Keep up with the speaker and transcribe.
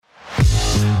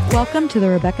Welcome to the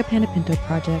Rebecca Panapinto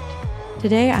Project.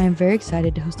 Today, I am very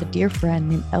excited to host a dear friend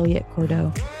named Elliott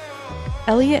Cordo.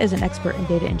 Elliott is an expert in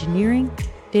data engineering,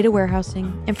 data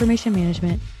warehousing, information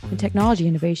management, and technology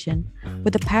innovation,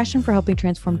 with a passion for helping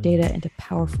transform data into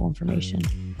powerful information.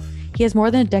 He has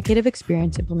more than a decade of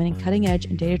experience implementing cutting-edge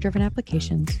and data-driven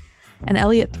applications, and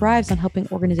Elliott thrives on helping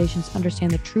organizations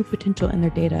understand the true potential in their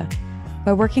data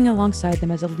by working alongside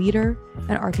them as a leader,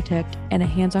 an architect, and a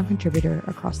hands-on contributor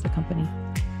across the company.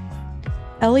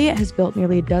 Elliott has built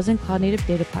nearly a dozen cloud-native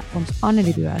data platforms on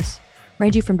AWS,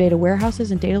 ranging from data warehouses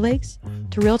and data lakes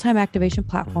to real-time activation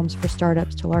platforms for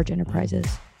startups to large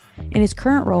enterprises. In his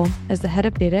current role as the head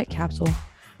of data at Capsule,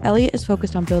 Elliott is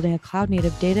focused on building a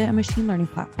cloud-native data and machine learning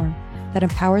platform that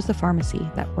empowers the pharmacy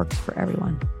that works for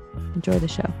everyone. Enjoy the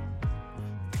show.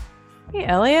 Hey,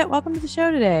 Elliott, welcome to the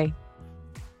show today.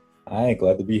 Hi,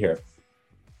 glad to be here.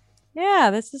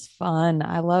 Yeah, this is fun.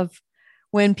 I love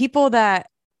when people that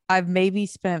I've maybe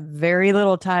spent very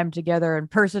little time together in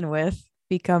person with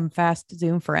become fast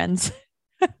Zoom friends.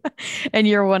 And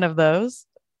you're one of those.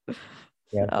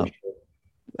 Yeah, for So sure.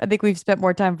 I think we've spent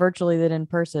more time virtually than in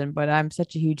person, but I'm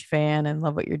such a huge fan and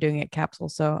love what you're doing at Capsule.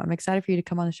 So I'm excited for you to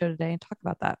come on the show today and talk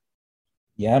about that.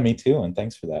 Yeah, me too. And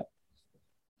thanks for that.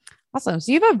 Awesome.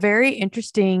 So you have a very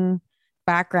interesting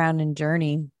background and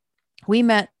journey. We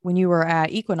met when you were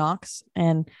at Equinox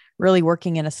and really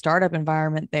working in a startup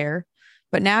environment there.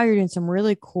 But now you're doing some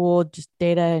really cool just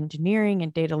data engineering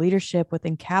and data leadership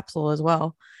within Capsule as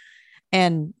well.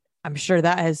 And I'm sure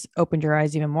that has opened your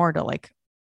eyes even more to like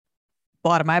a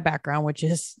lot of my background, which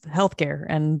is healthcare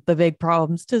and the big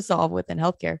problems to solve within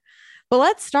healthcare. But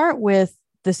let's start with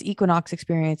this Equinox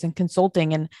experience and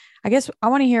consulting. And I guess I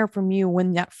want to hear from you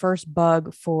when that first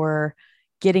bug for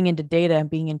getting into data and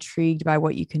being intrigued by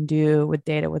what you can do with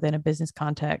data within a business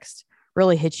context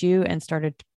really hit you and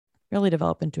started to really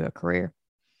develop into a career.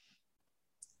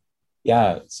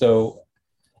 Yeah, so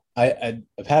I've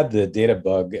had the data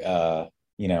bug,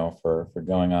 for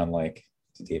going on like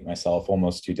to date myself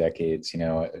almost 2 decades.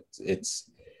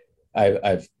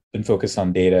 I've been focused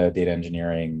on data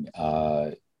engineering,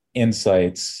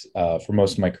 insights for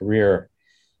most of my career.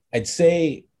 I'd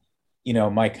say,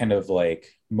 my kind of like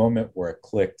moment where it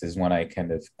clicked is when I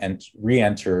kind of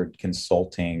re-entered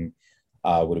consulting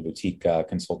with a boutique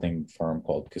consulting firm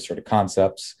called Cordo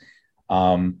Concepts.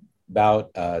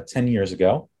 About 10 years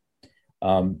ago.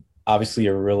 Obviously,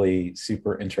 a really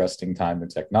super interesting time in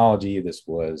technology. This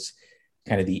was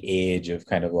kind of the age of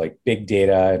kind of like big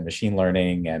data and machine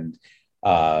learning, and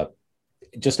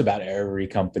just about every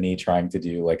company trying to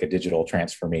do like a digital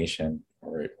transformation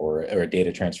or a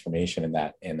data transformation in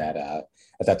that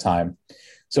at that time.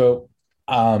 So,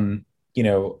 um, you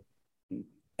know,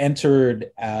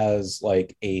 entered as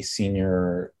like a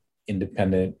senior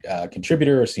independent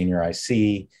contributor or senior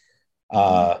IC,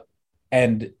 uh,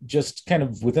 and just kind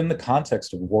of within the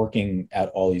context of working at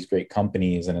all these great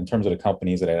companies, and in terms of the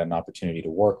companies that I had an opportunity to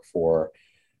work for,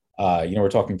 we're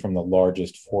talking from the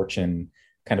largest Fortune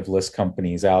kind of list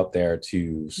companies out there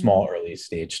to small early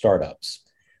stage startups.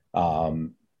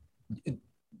 Um,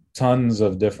 Tons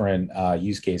of different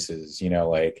use cases,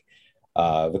 like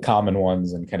the common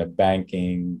ones in kind of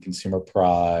banking, consumer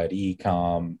prod,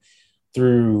 e-com,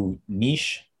 through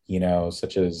niche,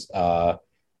 such as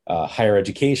higher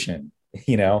education,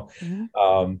 you know.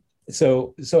 Mm-hmm.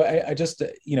 So I just,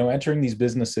 entering these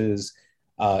businesses,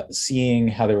 seeing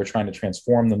how they were trying to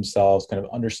transform themselves, kind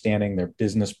of understanding their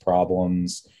business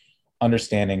problems,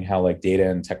 understanding how like data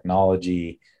and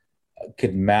technology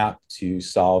could map to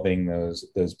solving those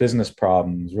business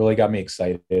problems really got me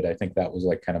excited. I think that was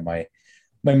like kind of my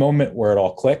moment where it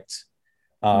all clicked.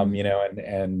 I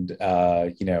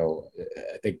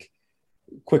think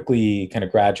quickly kind of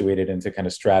graduated into kind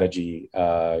of strategy,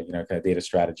 kind of data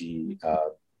strategy,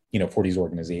 for these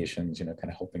organizations, kind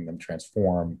of helping them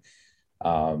transform.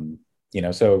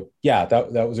 So yeah,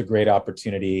 that was a great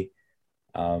opportunity.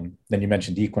 Then you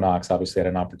mentioned Equinox. Obviously, I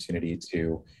had an opportunity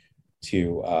to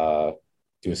do a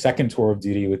second tour of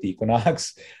duty with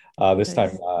Equinox. This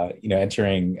time, Nice.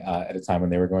 entering at a time when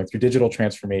they were going through digital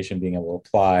transformation, being able to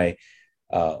apply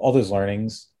all those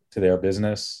learnings to their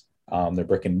business, their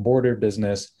brick and mortar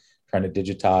business, trying to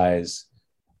digitize,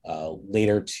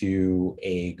 later to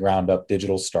a ground up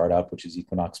digital startup, which is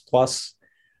Equinox Plus,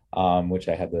 which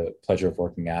I had the pleasure of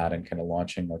working at and kind of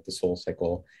launching like the Soul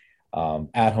Cycle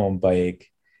at home bike.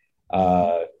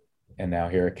 And now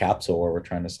here at Capsule, where we're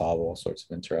trying to solve all sorts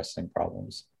of interesting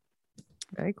problems.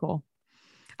 Very cool.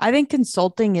 I think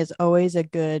consulting is always a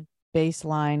good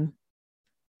baseline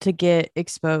to get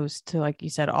exposed to, like you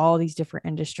said, all these different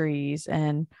industries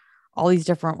and all these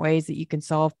different ways that you can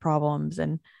solve problems.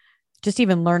 And just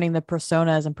even learning the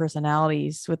personas and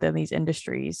personalities within these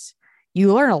industries,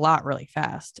 you learn a lot really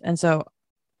fast. And so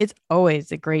it's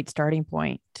always a great starting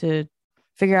point to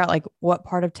figure out like what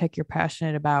part of tech you're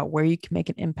passionate about, where you can make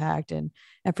an impact. And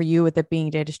for you with it being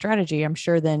data strategy, I'm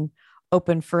sure then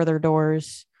open further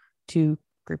doors to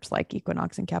groups like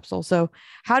Equinox and Capsule. So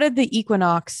how did the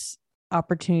Equinox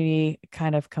opportunity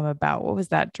kind of come about? What was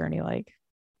that journey like?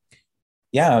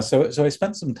 Yeah, so I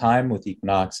spent some time with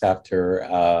Equinox after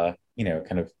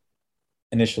kind of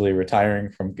initially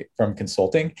retiring from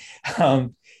consulting.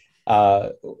 Um,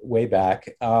 Way back.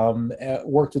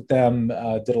 Worked with them,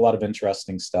 did a lot of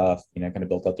interesting stuff, kind of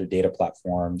built out their data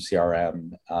platform,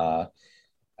 CRM,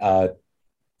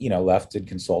 left, did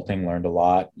consulting, learned a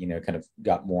lot, kind of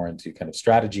got more into kind of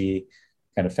strategy,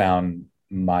 kind of found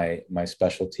my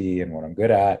specialty and what I'm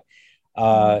good at.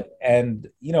 And,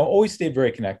 always stayed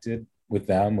very connected with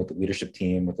them, with the leadership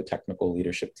team, with the technical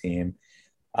leadership team.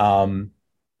 Um,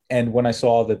 and when I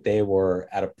saw that they were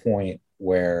at a point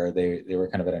where they were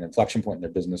kind of at an inflection point in their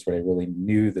business where they really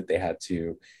knew that they had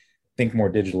to think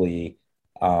more digitally,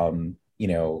 kind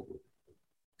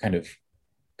of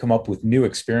come up with new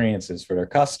experiences for their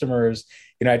customers.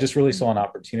 I just really saw an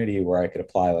opportunity where I could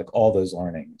apply like all those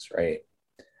learnings, right?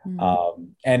 Mm-hmm.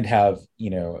 And have,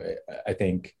 I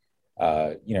think,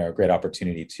 a great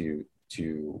opportunity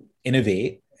to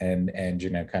innovate and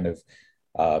kind of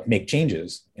make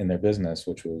changes in their business,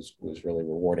 which was really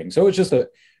rewarding. So it was just a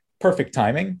perfect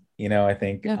timing, I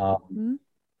think. Yeah. Mm-hmm.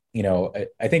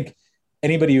 I think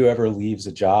anybody who ever leaves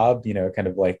a job, kind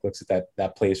of like looks at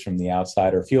that place from the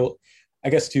outside or feel, I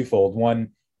guess, twofold. One,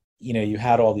 you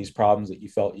had all these problems that you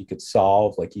felt you could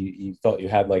solve, like you felt you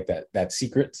had like that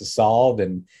secret to solve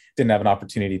and didn't have an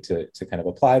opportunity to kind of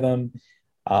apply them.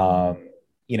 Um,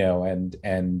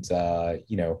 and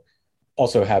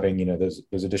also having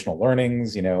those additional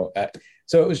learnings.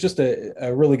 So it was just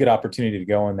a really good opportunity to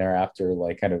go in there after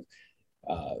like kind of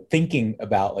thinking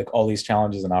about like all these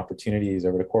challenges and opportunities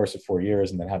over the course of 4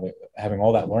 years, and then having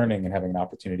all that learning and having an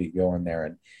opportunity to go in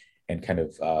there and kind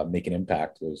of make an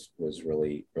impact was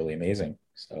really really amazing.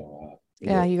 So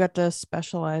Yeah, you got to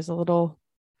specialize a little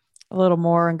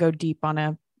more and go deep on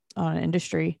an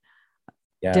industry.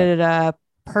 yeah. Did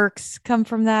perks come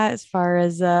from that as far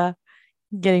as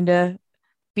getting to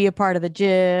be a part of the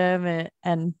gym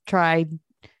and try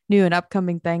new and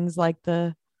upcoming things like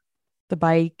the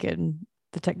bike and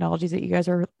the technologies that you guys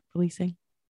are releasing?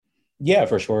 Yeah,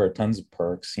 for sure, tons of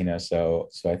perks. So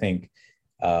I think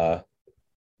uh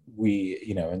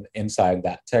we, inside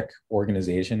that tech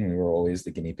organization, we were always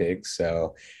the guinea pigs.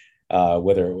 So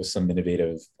whether it was some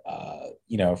innovative,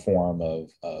 form of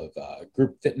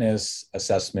group fitness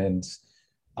assessment,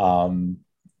 um,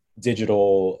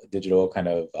 digital kind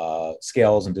of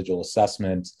scales and digital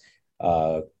assessment,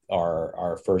 uh,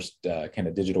 our first kind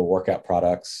of digital workout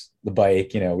products, the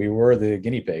bike. We were the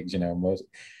guinea pigs. Most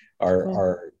Cool.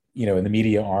 our in the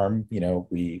media arm,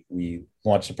 we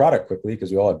launched the product quickly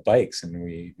because we all had bikes, and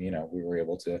we were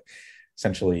able to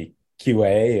essentially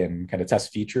QA and kind of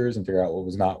test features and figure out what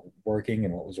was not working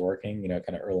and what was working, kind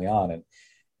of early on. And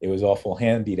it was awful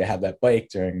handy to have that bike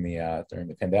during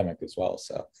the pandemic as well.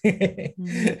 So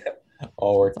Mm,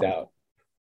 all that's worked awesome. out.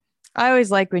 I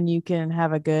always like when you can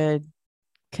have a good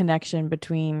connection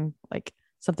between like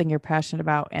something you're passionate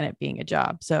about and it being a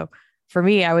job. So for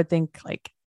me, I would think like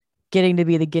getting to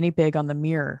be the guinea pig on the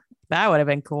mirror. That would have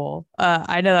been cool.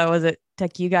 I know that wasn't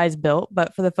tech you guys built,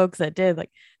 but for the folks that did,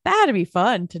 like that had to be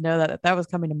fun to know that that was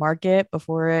coming to market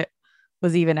before it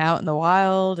was even out in the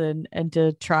wild and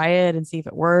to try it and see if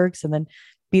it works and then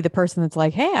be the person that's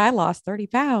like, hey, I lost 30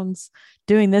 pounds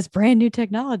doing this brand new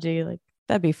technology. Like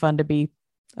that'd be fun to be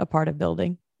a part of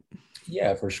building.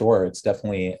 Yeah, for sure. It's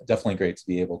definitely great to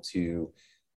be able to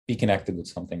be connected with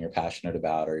something you're passionate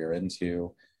about or you're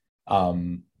into.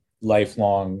 Um,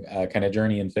 Lifelong kind of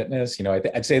journey in fitness.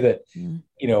 I'd say that Mm.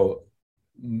 you know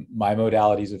my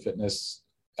modalities of fitness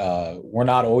were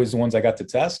not always the ones I got to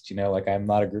test. Like I'm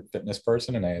not a group fitness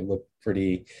person, and I look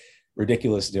pretty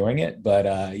ridiculous doing it. But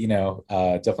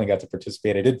definitely got to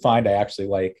participate. I did find I actually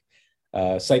like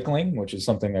cycling, which is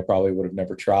something I probably would have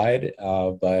never tried.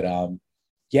 But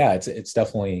yeah, it's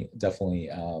definitely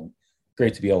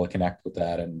great to be able to connect with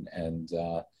that and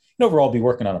overall be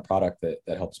working on a product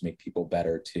that helps make people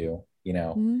better too.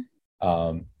 Mm.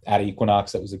 At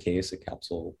Equinox, that was the case. At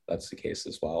Capsule, that's the case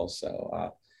as well.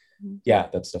 So Mm. yeah,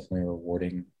 that's definitely a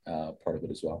rewarding part of it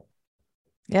as well.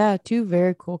 Yeah, two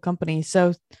very cool companies.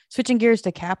 So switching gears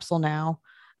to Capsule now,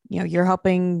 you're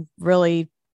helping really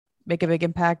make a big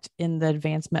impact in the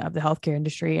advancement of the healthcare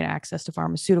industry and access to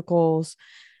pharmaceuticals.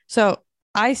 So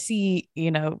I see,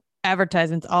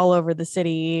 advertisements all over the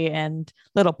city and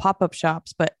little pop-up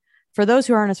shops. But for those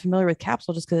who aren't as familiar with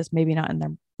Capsule, just because it's maybe not in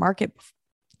their market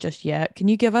just yet, can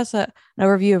you give us an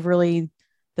overview of really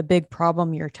the big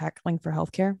problem you're tackling for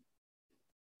healthcare?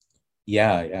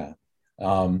 Yeah, yeah.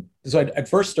 So I'd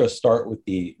first start with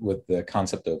the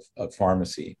concept of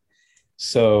pharmacy.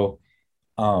 So,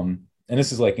 and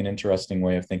this is like an interesting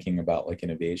way of thinking about like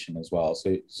innovation as well.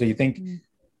 So you think Mm.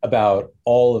 about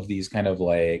all of these kind of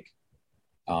like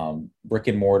brick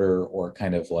and mortar or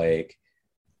kind of like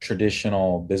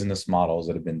traditional business models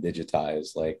that have been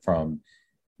digitized, like from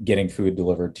getting food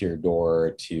delivered to your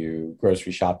door to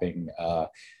grocery shopping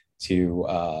to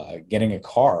getting a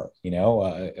car,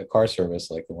 a car service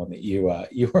like the one that you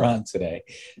were on today,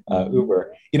 Mm-hmm.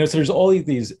 Uber. So there's all of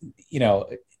these.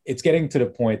 It's getting to the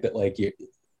point that like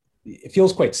it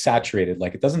feels quite saturated.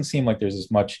 Like it doesn't seem like there's as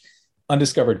much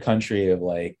undiscovered country of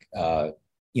like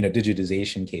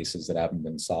digitization cases that haven't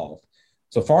been solved.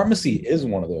 So pharmacy is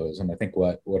one of those, and I think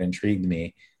what intrigued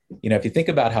me, if you think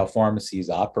about how pharmacies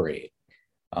operate,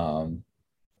 um,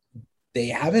 they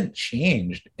haven't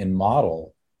changed in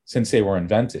model since they were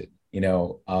invented.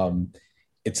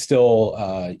 It's still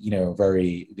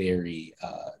very very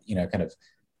kind of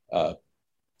uh,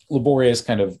 laborious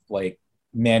kind of like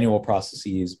manual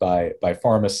processes by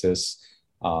pharmacists.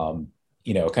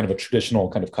 Kind of a traditional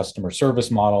kind of customer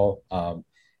service model.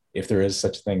 If there is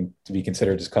such a thing to be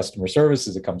considered as customer service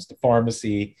as it comes to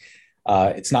pharmacy,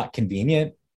 it's not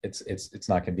convenient. It's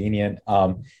not convenient.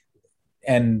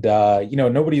 And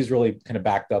nobody's really kind of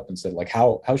backed up and said like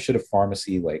how should a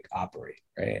pharmacy like operate,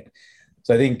 right?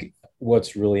 So I think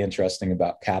what's really interesting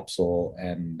about Capsule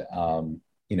and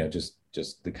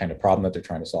just the kind of problem that they're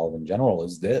trying to solve in general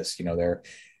is this.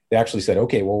 They actually said,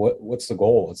 okay, well, what's the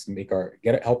goal? It's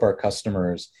to help our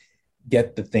customers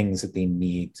get the things that they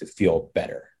need to feel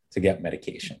better, to get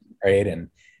medication, right? And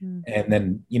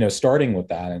then starting with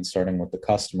that and starting with the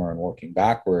customer and working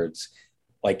backwards,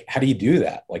 like how do you do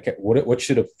that? Like what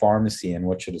should a pharmacy and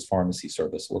what should his pharmacy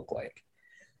service look like?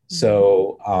 Mm-hmm.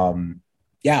 So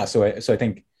yeah, so I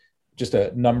think just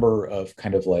a number of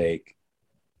kind of like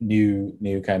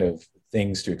new kind of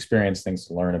things to experience, things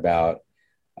to learn about,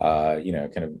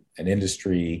 kind of an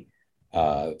industry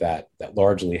that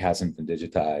largely hasn't been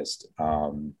digitized,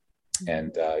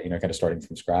 and kind of starting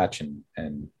from scratch,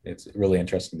 and it's really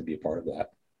interesting to be a part of that.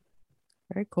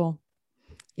 Very cool.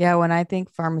 Yeah, when I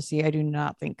think pharmacy, I do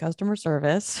not think customer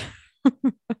service.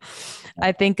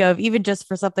 I think of even just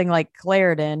for something like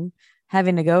Claritin,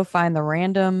 having to go find the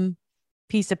random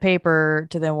piece of paper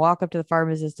to then walk up to the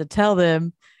pharmacist to tell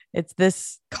them it's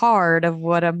this card of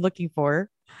what I'm looking for.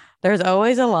 There's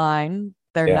always a line.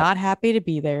 They're Yeah, not happy to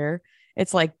be there.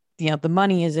 It's like, the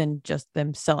money isn't just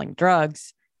them selling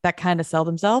drugs that kind of sell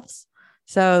themselves.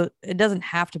 So it doesn't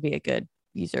have to be a good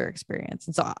user experience.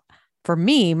 And so for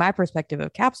me, my perspective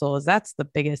of Capsule is that's the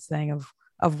biggest thing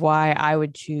of why I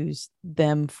would choose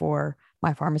them for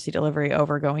my pharmacy delivery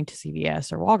over going to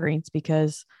CVS or Walgreens,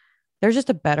 because there's just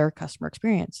a better customer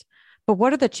experience. But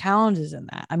what are the challenges in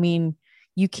that? I mean,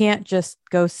 you can't just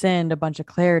go send a bunch of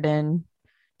Claritin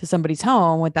to somebody's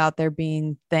home without there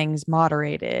being things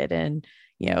moderated and,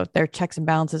 their checks and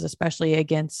balances, especially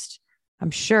against, I'm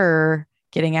sure,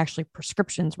 getting actually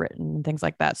prescriptions written and things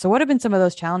like that. So what have been some of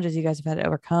those challenges you guys have had to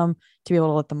overcome to be able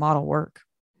to let the model work?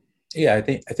 yeah. I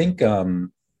think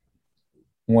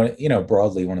one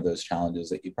broadly one of those challenges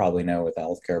that you probably know with a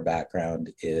healthcare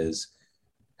background is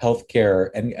healthcare,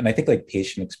 and I think like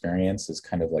patient experience is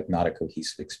kind of like not a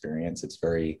cohesive experience. It's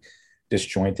very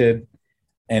disjointed,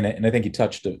 and I think you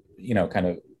touched kind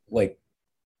of like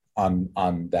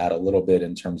on that a little bit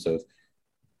in terms of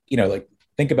like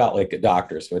think about like a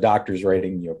doctor. So a doctor's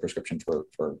writing a prescription for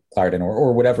Claritin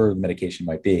or whatever medication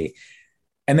might be,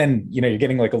 and then you're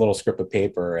getting like a little script of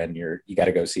paper and you got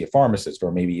to go see a pharmacist,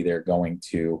 or maybe they're going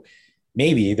to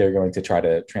try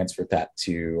to transfer that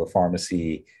to a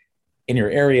pharmacy in your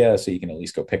area so you can at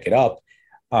least go pick it up.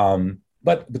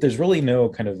 But there's really no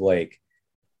kind of like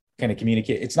kind of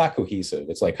communicate. It's not cohesive.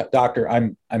 It's like, doctor,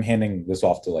 I'm handing this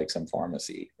off to like some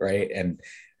pharmacy, right? And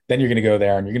then you're going to go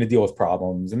there and you're going to deal with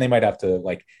problems, and they might have to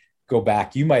like go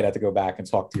back. You might have to go back and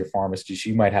talk to your pharmacist.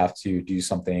 You might have to do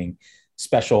something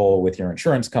special with your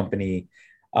insurance company,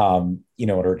 in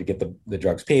order to get the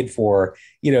drugs paid for.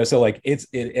 So like it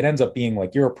ends up being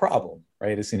like you're a problem,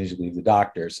 right? As soon as you leave the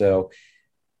doctor. So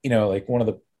like one of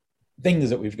the things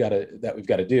that we've got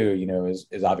to do,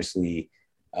 is obviously,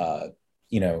 uh,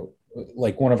 you know,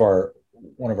 like one of our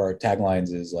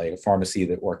taglines is like a pharmacy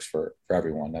that works for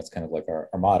everyone. That's kind of like our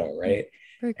motto, right?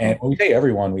 Very And cool. when we say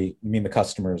everyone, we mean the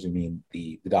customers, we mean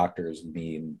the doctors, we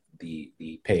mean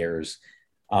the payers.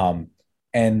 Um,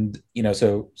 And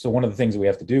so one of the things that we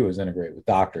have to do is integrate with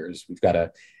doctors. We've got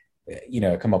to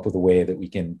come up with a way that we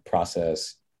can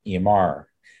process EMR,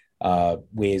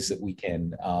 ways that we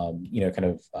can kind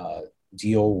of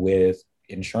deal with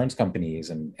insurance companies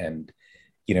and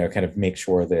kind of make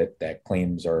sure that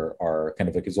claims are kind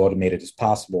of like as automated as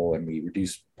possible, and we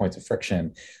reduce points of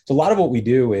friction. So a lot of what we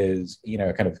do is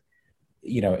kind of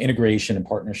integration and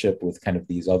partnership with kind of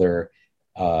these other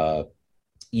uh,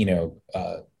 you know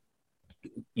uh,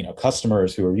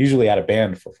 customers who are usually out of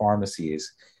band for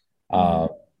pharmacies. Mm.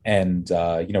 Uh,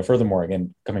 and furthermore,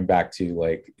 again, coming back to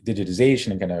like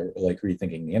digitization and kind of like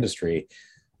rethinking the industry,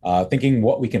 thinking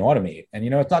what we can automate. And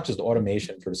it's not just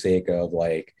automation for the sake of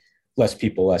like less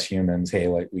people, less humans. Hey,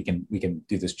 like we can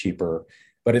do this cheaper,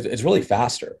 but it's really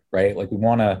faster, right? Like we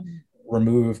want to Mm.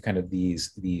 remove kind of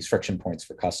these friction points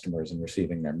for customers in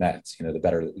receiving their meds. The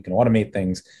better that we can automate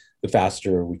things, the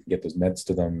faster we can get those meds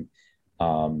to them.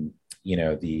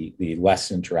 The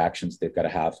less interactions they've got to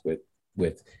have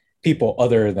with people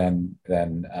other than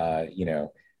kind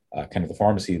of the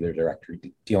pharmacy they're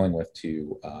directly dealing with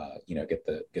to get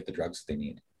the drugs that they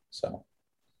need. So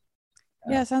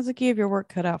Yeah, it sounds like you have your work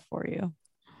cut out for you.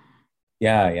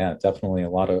 yeah, definitely a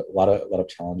lot of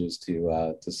challenges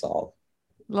to solve.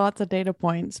 Lots of data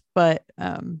points, but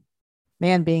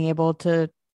man, being able to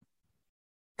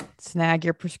snag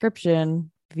your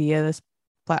prescription via this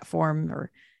platform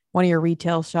or one of your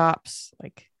retail shops,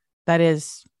 like that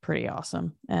is pretty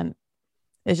awesome. And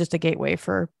it's just a gateway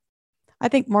for, I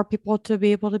think, more people to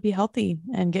be able to be healthy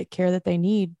and get care that they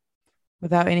need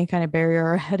without any kind of barrier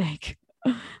or headache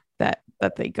that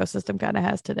the ecosystem kind of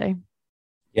has today.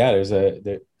 Yeah,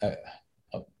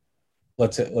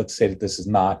 let's say that this is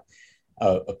not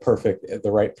a perfect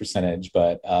the right percentage,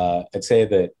 but I'd say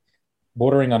that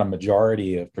bordering on a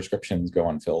majority of prescriptions go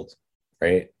unfilled,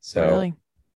 right? So Really?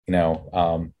 you know,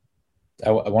 um, I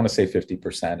want to say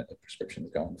 50% of prescriptions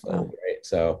go Wow. unfilled, right?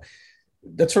 So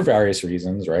that's for various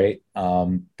reasons, right?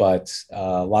 But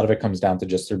a lot of it comes down to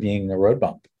just there being a road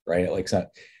bump, right? Like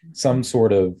some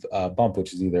sort of bump,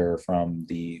 which is either from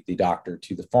the doctor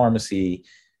to the pharmacy,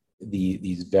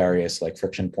 these various like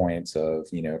friction points of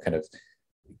kind of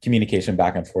communication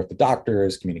back and forth to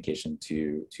doctors, communication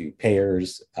to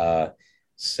payers.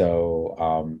 So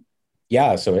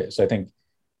I think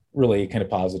really kind of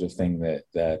positive thing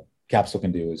that Capsule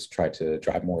can do is try to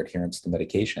drive more adherence to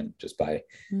medication just by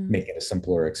Mm, making it a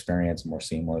simpler experience, more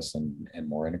seamless and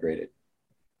more integrated.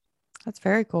 that's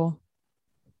very cool.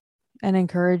 And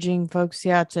encouraging folks,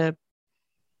 yeah, to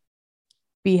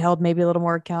be held maybe a little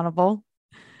more accountable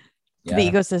to the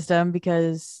Yeah. ecosystem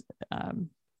because um,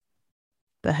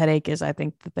 the headache is, I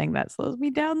think, the thing that slows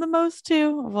me down the most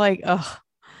too. Of like, oh,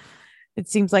 it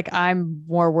seems like I'm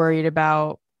more worried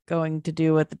about going to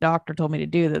do what the doctor told me to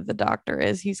do that the doctor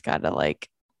is. He's kind of like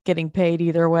getting paid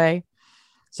either way.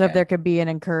 So if Yeah. there could be an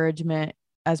encouragement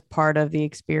as part of the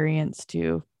experience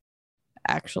to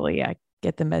actually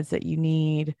get the meds that you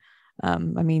need. I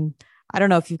mean, I don't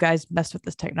know if you guys messed with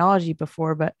this technology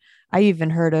before, but I even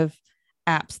heard of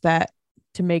apps that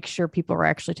to make sure people are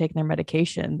actually taking their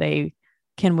medication, they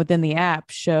can within the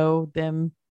app show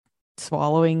them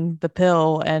swallowing the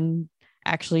pill and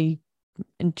actually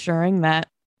ensuring that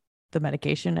the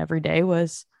medication every day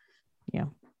was,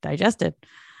 digested.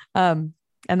 Um,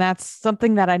 and that's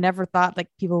something that I never thought like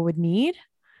people would need.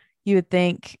 You would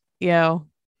think,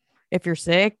 if you're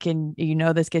sick and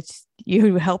this gets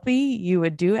you healthy, you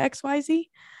would do XYZ,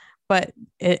 but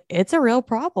it's a real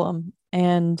problem.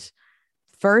 And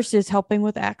first is helping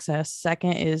with access.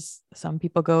 Second is some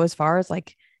people go as far as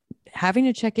like having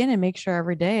to check in and make sure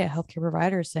every day a healthcare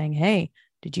provider is saying, hey,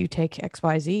 did you take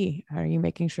XYZ? Are you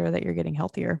making sure that you're getting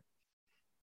healthier?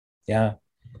 Yeah.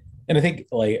 And I think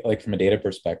like from a data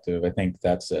perspective, I think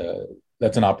that's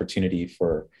an opportunity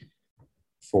for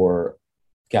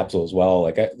Capsule as well.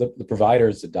 Like the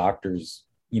providers, the doctors,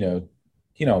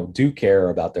 do care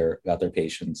about their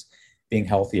patients being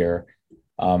healthier.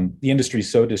 The industry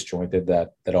is so disjointed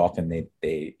that often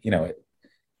they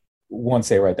once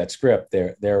they write that script,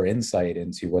 their insight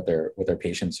into what their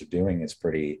patients are doing is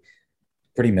pretty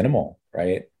minimal,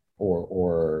 right?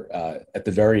 Or at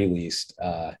the very least,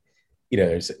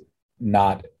 there's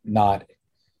not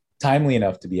timely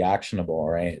enough to be actionable,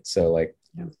 right? So like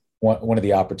Yeah. one of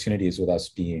the opportunities with us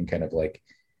being kind of like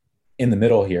in the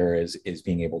middle here is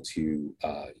being able to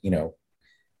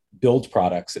build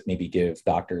products that maybe give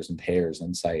doctors and payers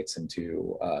insights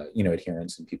into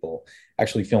adherence and people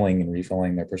actually filling and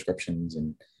refilling their prescriptions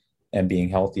and being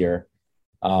healthier.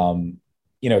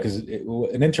 Because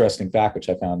an interesting fact which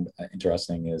I found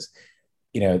interesting is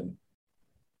you know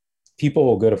people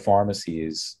will go to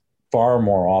pharmacies far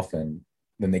more often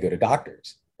then they go to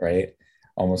doctors, right?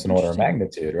 Almost an order of Interesting.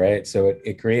 magnitude, right? So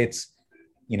it creates,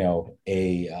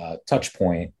 a touch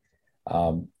point,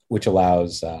 which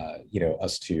allows,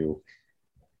 us to,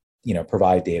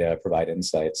 provide data, provide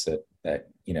insights that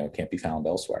can't be found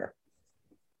elsewhere.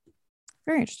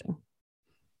 Very interesting.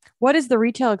 What is the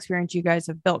retail experience you guys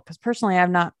have built? Because personally, I've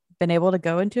not been able to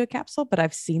go into a capsule, but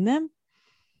I've seen them.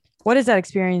 What is that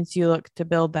experience you look to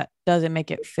build that doesn't make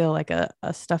it feel like a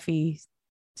stuffy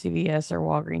CVS or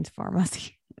Walgreens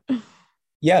pharmacy?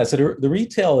 Yeah, so the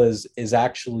retail is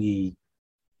actually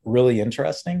really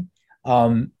interesting.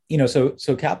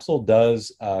 So Capsule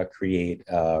does create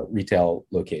retail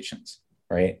locations,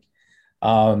 right?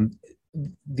 Um,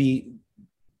 the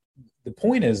the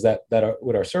point is that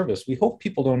with our service, we hope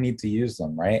people don't need to use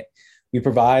them, right? We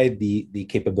provide the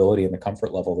capability and the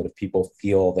comfort level that if people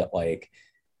feel that, like,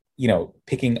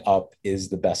 picking up is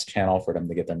the best channel for them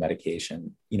to get their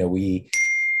medication, we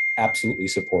absolutely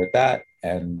support that.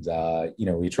 And,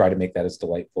 we try to make that as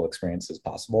delightful experience as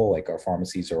possible. Like, our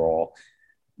pharmacies are all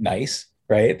nice,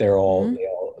 right? Mm-hmm. They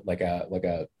all like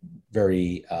a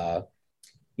very,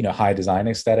 high design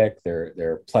aesthetic.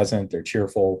 They're pleasant, they're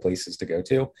cheerful places to go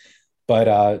to, but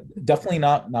definitely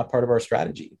not part of our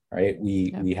strategy, right?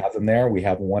 We Yeah. we have them there. We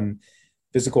have one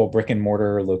physical brick and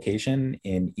mortar location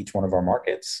in each one of our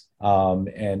markets,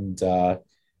 and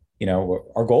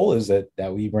our goal is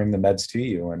that we bring the meds to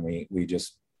you, and we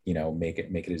just make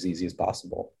it as easy as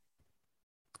possible.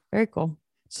 Very cool.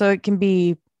 So it can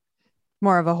be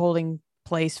more of a holding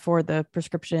place for the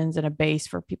prescriptions and a base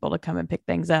for people to come and pick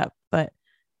things up. But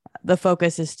the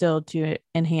focus is still to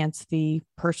enhance the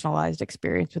personalized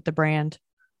experience with the brand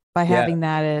by Yeah, having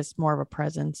that as more of a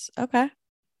presence. Okay.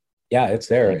 yeah, it's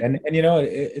there, Interesting. and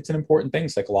it's an important thing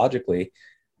psychologically.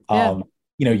 Yeah. um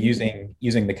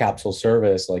using the capsule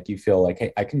service, like, you feel like,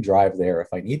 hey, I can drive there if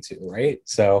I need to, right?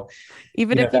 So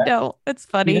Even if you that, don't, it's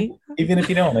even funny. even if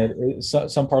you don't,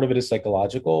 some part of it is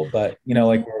psychological, but Mhm.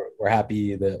 like, we're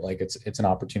happy that, like, it's an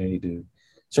opportunity to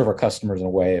serve our customers in a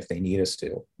way if they need us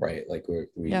to, right? Like,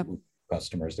 Yeah. we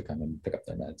customers to come and pick up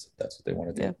their meds if that's what they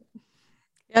want to Yeah. do.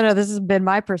 Yeah, no, this has been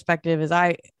my perspective is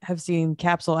I have seen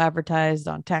capsule advertised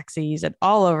on taxis and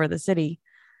all over the city.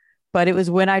 But it was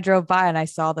when I drove by and I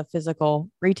saw the physical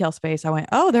retail space, I went,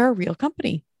 oh, they're a real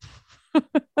company. Yeah,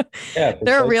 They're a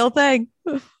precisely. real thing.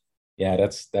 Yeah,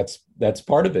 that's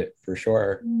part of it for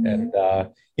sure. Mhm.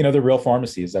 And the real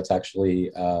pharmacies, that's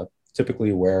actually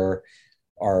typically where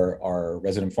our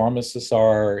resident pharmacists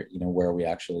are, where we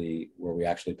actually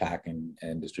pack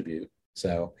and distribute.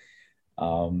 So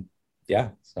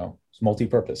yeah, so it's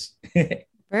multi-purpose.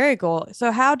 Very cool.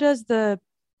 So how does the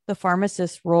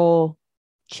pharmacist role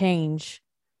change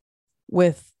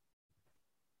with,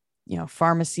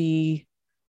 pharmacy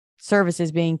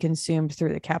services being consumed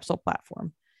through the capsule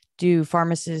platform? Do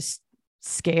pharmacists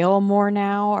scale more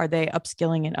now? Are they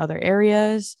upskilling in other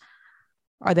areas?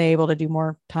 Are they able to do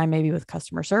more time maybe with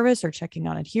customer service or checking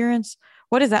on adherence?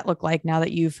 What does that look like now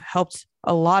that you've helped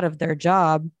a lot of their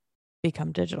job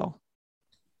become digital?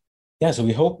 Yeah, so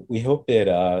we hope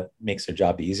it makes their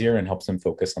job easier and helps them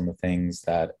focus on the things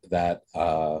that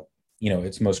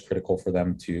it's most critical for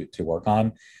them to work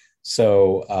on.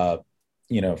 So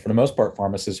for the most part,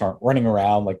 pharmacists aren't running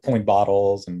around, like, pulling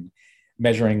bottles and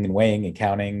measuring and weighing and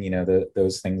counting.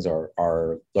 Those things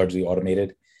are largely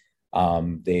automated.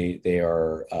 They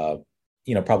are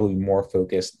probably more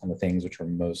focused on the things which are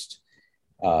most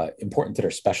important to their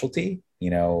specialty.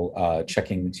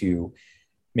 Checking to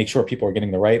make sure people are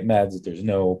getting the right meds, that there's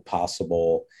no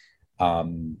possible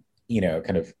kind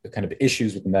of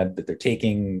issues with the med that they're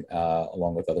taking,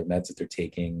 along with other meds that they're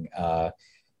taking.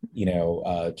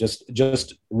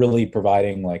 Just really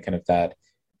providing, like, kind of that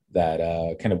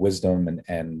kind of wisdom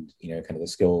and kind of the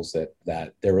skills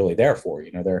that they're really there for.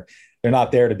 They're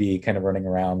not there to be kind of running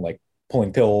around, like,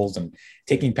 pulling pills and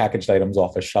taking packaged items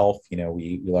off a shelf.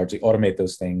 We largely automate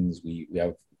those things. We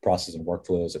have processes and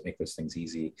workflows that make those things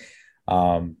easy.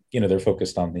 They're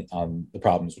focused on the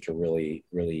problems which are really,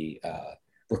 really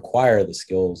require the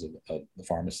skills of the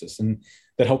pharmacist, and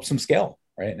that helps them scale,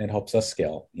 right? And it helps us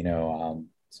scale.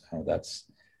 So that's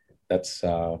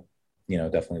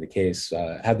definitely the case.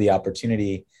 Had the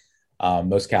opportunity.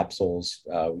 Most capsules,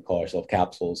 we call ourselves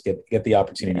capsules, get the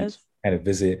opportunity to Yes. kind of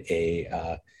visit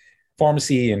a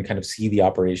pharmacy and kind of see the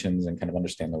operations and kind of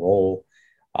understand the role.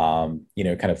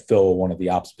 Kind of fill one of the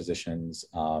ops positions,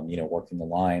 working the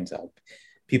line to help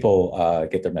people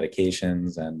get their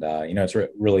medications. And, it's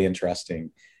really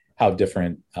interesting how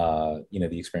different,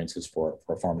 the experiences for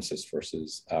pharmacists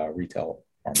versus retail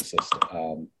pharmacists.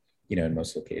 In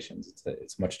most locations,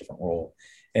 it's a much different role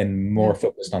and more Yeah.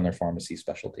 focused on their pharmacy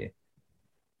specialty.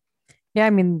 Yeah, I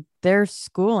mean, their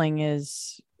schooling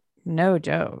is no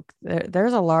joke.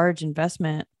 There's a large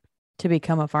investment to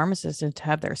become a pharmacist and to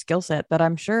have their skill set that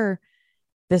I'm sure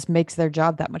this makes their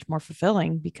job that much more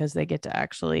fulfilling because they get to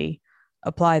actually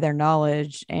apply their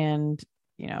knowledge and,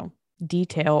 you know,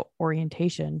 detail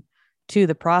orientation to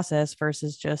the process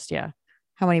versus just, yeah,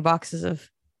 how many boxes of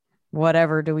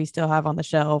whatever do we still have on the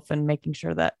shelf and making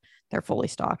sure that they're fully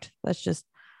stocked. That's just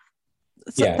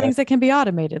Yeah, things that can be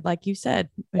automated. Like you said,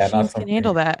 yeah, not machines can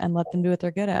handle something that and let them do what they're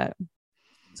good at.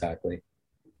 exactly.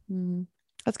 Mm,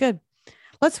 that's good.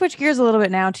 Let's switch gears a little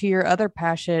bit now to your other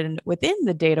passion within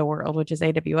the data world, which is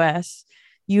AWS.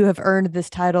 You have earned this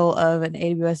title of an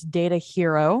AWS data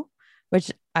hero,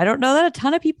 which I don't know that a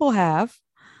ton of people have.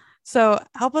 So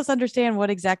help us understand what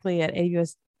exactly an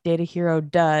AWS data hero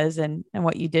does and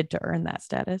what you did to earn that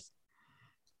status.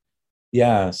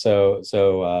 Yeah,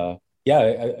 yeah,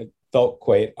 I felt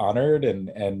quite honored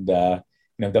and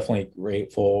definitely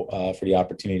grateful for the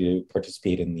opportunity to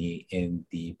participate in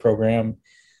the program.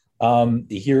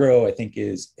 The Hero, I think,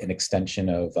 is an extension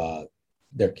of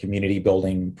their community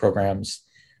building programs.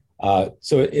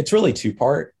 So it's really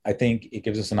two-part. I think it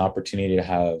gives us an opportunity to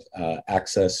have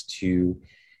access to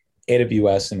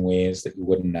AWS in ways that we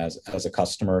wouldn't as a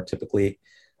customer typically.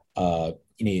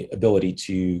 Any ability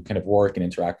to kind of work and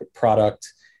interact with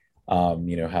product,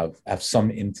 have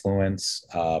some influence,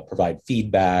 provide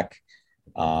feedback,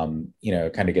 kind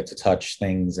of get to touch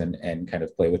things and kind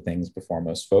of play with things before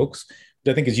most folks,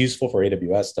 which I think is useful for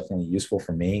AWS, definitely useful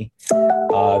for me.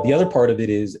 The other part of it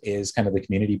is kind of the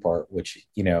community part, which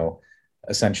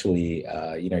essentially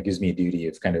gives me a duty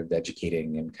of kind of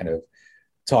educating and kind of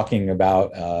talking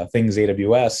about things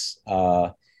AWS,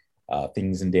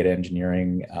 things in data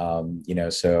engineering.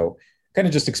 So kind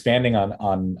of just expanding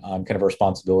on kind of a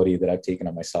responsibility that I've taken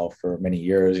on myself for many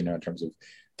years, in terms of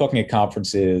talking at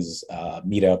conferences,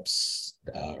 meetups,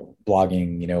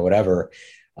 blogging, whatever,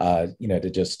 to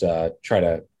just try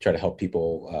to help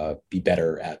people be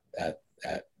better at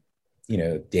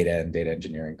data and data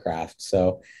engineering craft.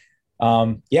 So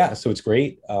yeah, so it's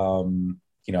great.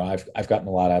 I've gotten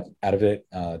a lot out of it.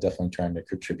 Definitely trying to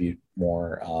contribute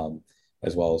more,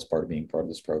 as well as part of being part of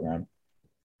this program.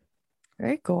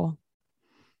 Very cool.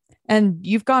 And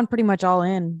you've gone pretty much all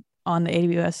in on the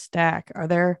AWS stack. Are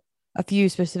there a few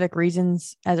specific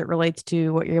reasons as it relates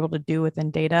to what you're able to do within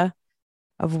data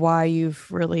of why you've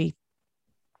really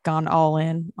gone all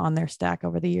in on their stack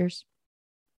over the years?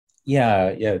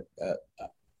 Yeah,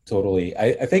 totally.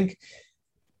 I think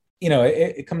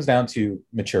it comes down to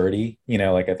maturity.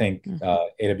 Like I think Mm.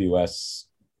 AWS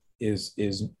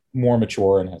is more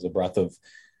mature and has a breadth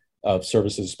of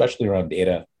services, especially around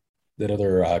data, that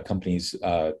other companies,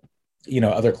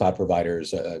 other cloud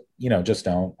providers, just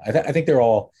don't. I think they're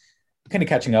all kind of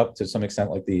catching up to some extent.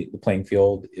 Like the playing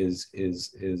field is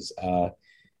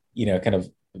kind of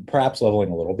perhaps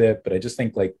leveling a little bit, but I just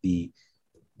think like the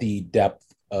depth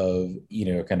of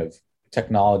kind of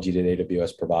technology that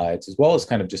AWS provides, as well as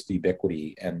kind of just the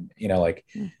ubiquity and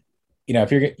Mm.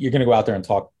 if you're going to go out there and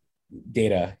talk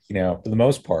data, for the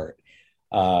most part,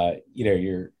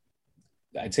 you're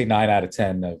I'd say 9 out of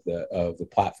 10 of the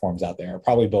platforms out there are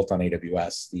probably built on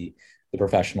AWS. The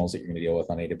professionals that you're going to deal with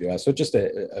on AWS. So just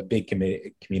a big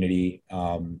community,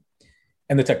 and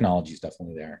the technology is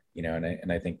definitely there.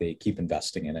 And I think they keep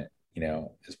investing in it.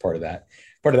 As part of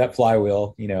that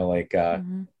flywheel.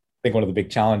 Mm-hmm. I think one of the big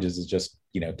challenges is just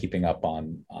keeping up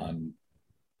on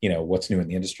what's new in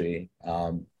the industry.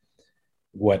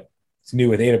 What's new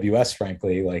with AWS,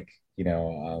 frankly,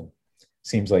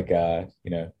 seems like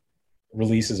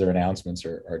releases or announcements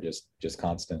are just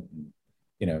constant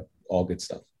and all good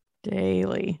stuff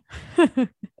Daily.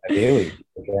 daily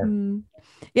for sure. Mm.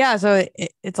 Yeah, so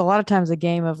it's a lot of times a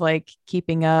game of like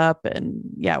keeping up and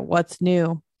yeah, what's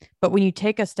new. But when you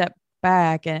take a step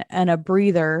back and a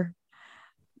breather,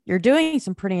 you're doing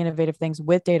some pretty innovative things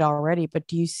with data already. But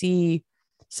do you see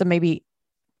some maybe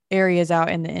areas out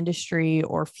in the industry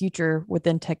or future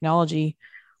within technology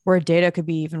where data could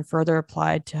be even further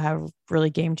applied to have really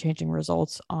game changing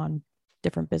results on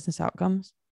different business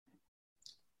outcomes?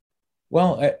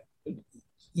 Well,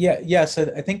 yeah, yes,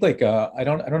 I think like I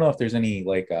don't know if there's any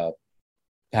like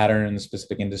pattern in a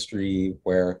specific industry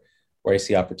where I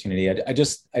see opportunity.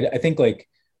 I think like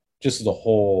just as a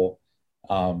whole,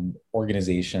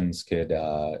 organizations could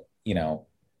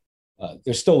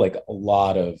there's still like a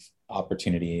lot of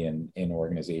opportunity in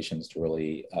organizations to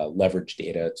really leverage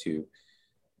data to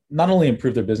not only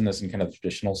improve their business in kind of the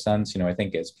traditional sense. I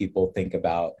think as people think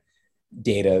about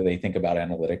data, they think about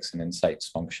analytics and insights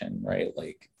function, right?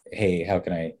 Like, hey, how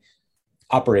can I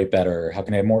operate better? How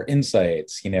can I have more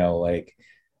insights?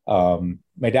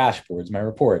 my dashboards, my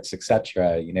reports,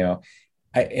 etc.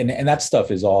 And that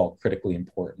stuff is all critically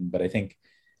important. But I think,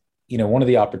 one of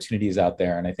the opportunities out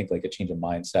there, and I think like a change of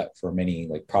mindset for many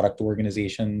like product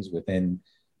organizations within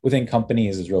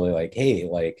companies is really like, hey,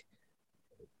 like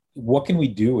what can we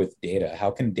do with data?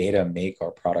 How can data make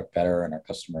our product better and our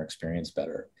customer experience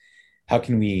better? How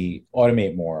can we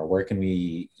automate more? Where can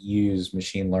we use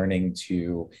machine learning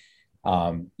to,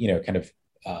 kind of,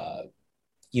 uh,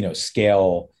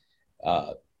 scale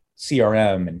uh,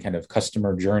 CRM and kind of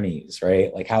customer journeys,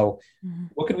 right? Like Mm-hmm.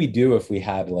 what could we do if we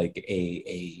had like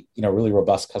really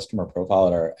robust customer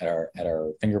profile at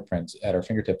our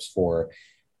fingertips for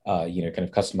kind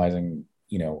of customizing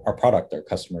our product, our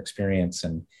customer experience,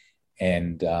 and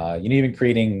even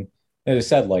creating, as I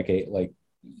said, like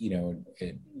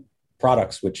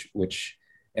products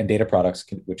and data products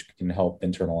which can help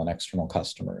internal and external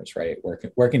customers, right?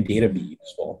 Where can data be Mm-hmm.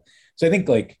 useful? So I think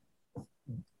like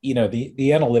the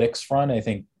analytics front, I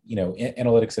think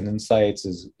analytics and insights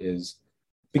is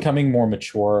becoming more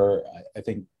mature. I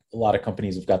think a lot of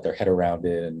companies have got their head around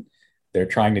it and they're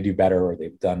trying to do better or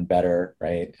they've done better,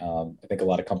 right? I think a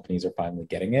lot of companies are finally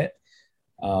getting it.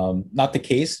 Not the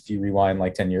case if you rewind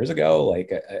like 10 years ago.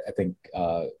 Like I think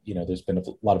there's been a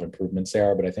lot of improvements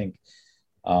there, but I think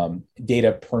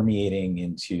data permeating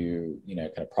into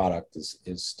kind of product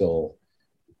is still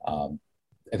um,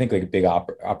 I think like a big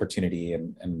opportunity,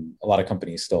 and a lot of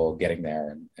companies still getting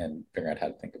there and figuring out how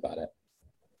to think about it.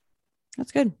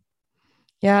 That's good.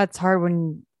 Yeah, it's hard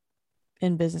when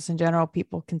in business in general,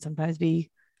 people can sometimes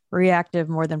be reactive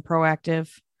more than proactive.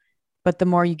 But the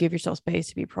more you give yourself space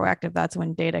to be proactive, that's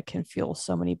when data can fuel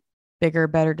so many bigger,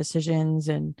 better decisions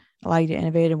and allow you to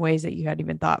innovate in ways that you hadn't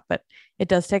even thought. But it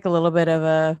does take a little bit of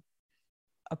a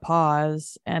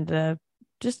pause and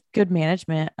just good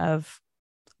management of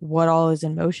what all is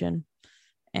in motion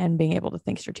and being able to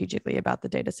think strategically about the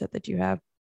data set that you have.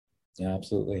 Yeah,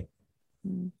 absolutely.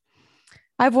 Mm.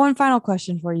 I have one final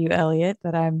question for you, Elliott,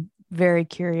 that I'm very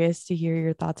curious to hear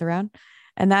your thoughts around.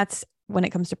 And that's when it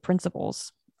comes to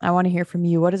principles. I want to hear from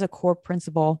you. What is a core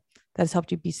principle that has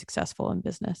helped you be successful in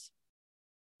business?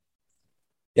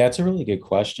 Yeah, it's a really good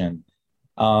question.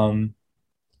 Um,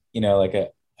 like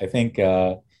I think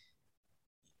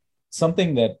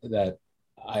something that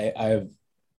I've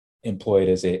employed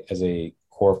as a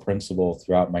core principle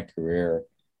throughout my career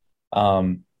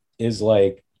um, is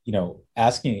like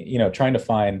asking, trying to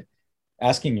find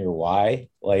asking your why,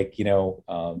 like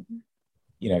kind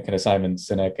of Simon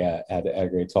Sinek had a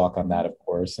great talk on that, of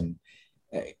course, and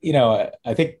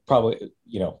I think probably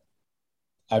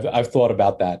I've thought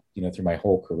about that through my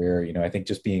whole career. I think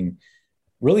just being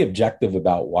really objective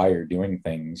about why you're doing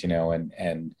things, and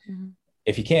Mhm.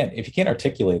 if you can't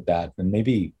articulate that, then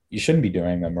maybe you shouldn't be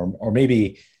doing them, or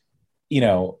maybe you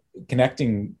know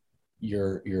connecting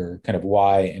your kind of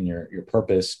why and your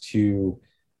purpose to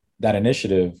that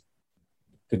initiative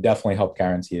could definitely help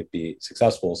guarantee it be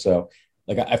successful. So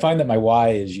like I find that my why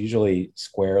is usually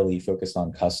squarely focused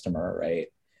on customer, right?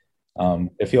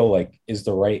 I feel like is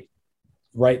the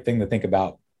right thing to think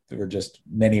about for just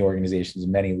many organizations,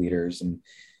 many leaders. And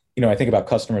I think about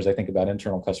customers, I think about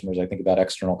internal customers, I think about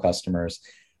external customers.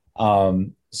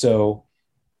 So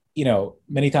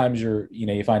many times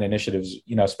you find initiatives,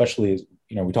 especially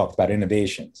we talked about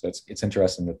innovation. So it's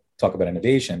interesting to talk about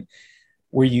innovation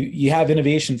where you have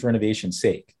innovation for innovation's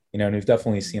sake, and we've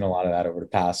definitely seen a lot of that over the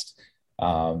past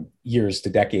years to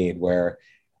decade, where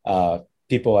uh,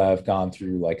 people have gone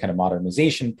through like kind of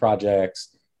modernization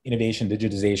projects, innovation,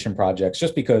 digitization projects,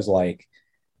 just because like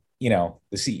the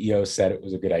CEO said it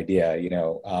was a good idea,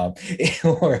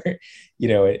 or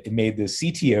it made the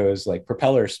CTOs like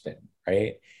propeller spin,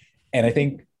 right? And I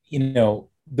think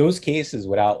those cases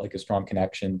without like a strong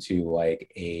connection to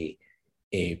like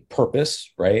a purpose,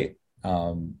 right?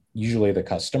 Usually the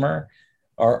customer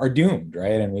are doomed,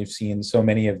 right? And we've seen so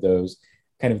many of those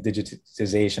kind of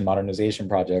digitization, modernization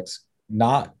projects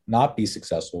not be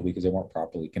successful because they weren't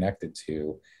properly connected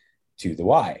to the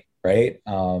why, right?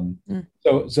 Mm.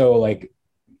 So like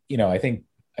I think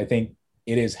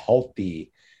it is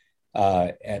healthy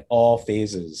at all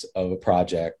phases of a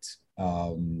project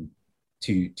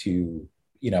to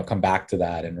come back to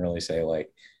that and really say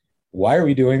like why are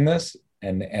we doing this,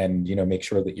 and make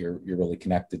sure that you're really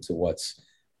connected to what's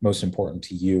most important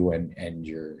to you and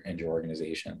your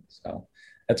organization. So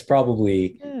that's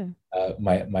probably Yeah,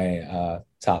 my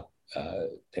top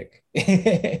pick.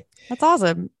 that's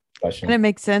awesome. And it Question.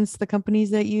 makes sense. The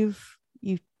companies that you've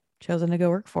chosen to go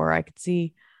work for, I could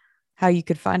see how you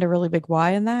could find a really big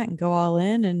why in that and go all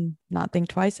in and not think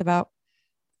twice about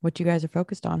what you guys are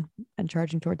focused on and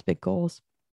charging towards big goals.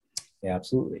 Yeah,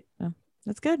 absolutely. So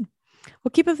That's good.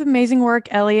 Well, keep up the amazing work,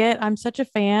 Elliot. I'm such a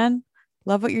fan.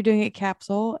 Love what you're doing at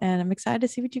Capsule, and I'm excited to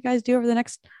see what you guys do over the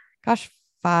next, gosh,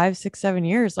 5, 6, 7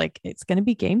 years. Like it's going to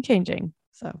be game changing.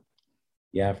 So,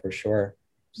 Yeah, for sure.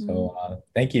 mm, So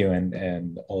thank you,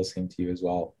 and all the same to you as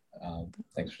well.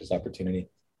 Thanks for this opportunity.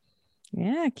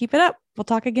 yeah, keep it up. We'll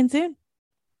talk again soon.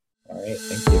 All right,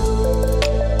 thank you.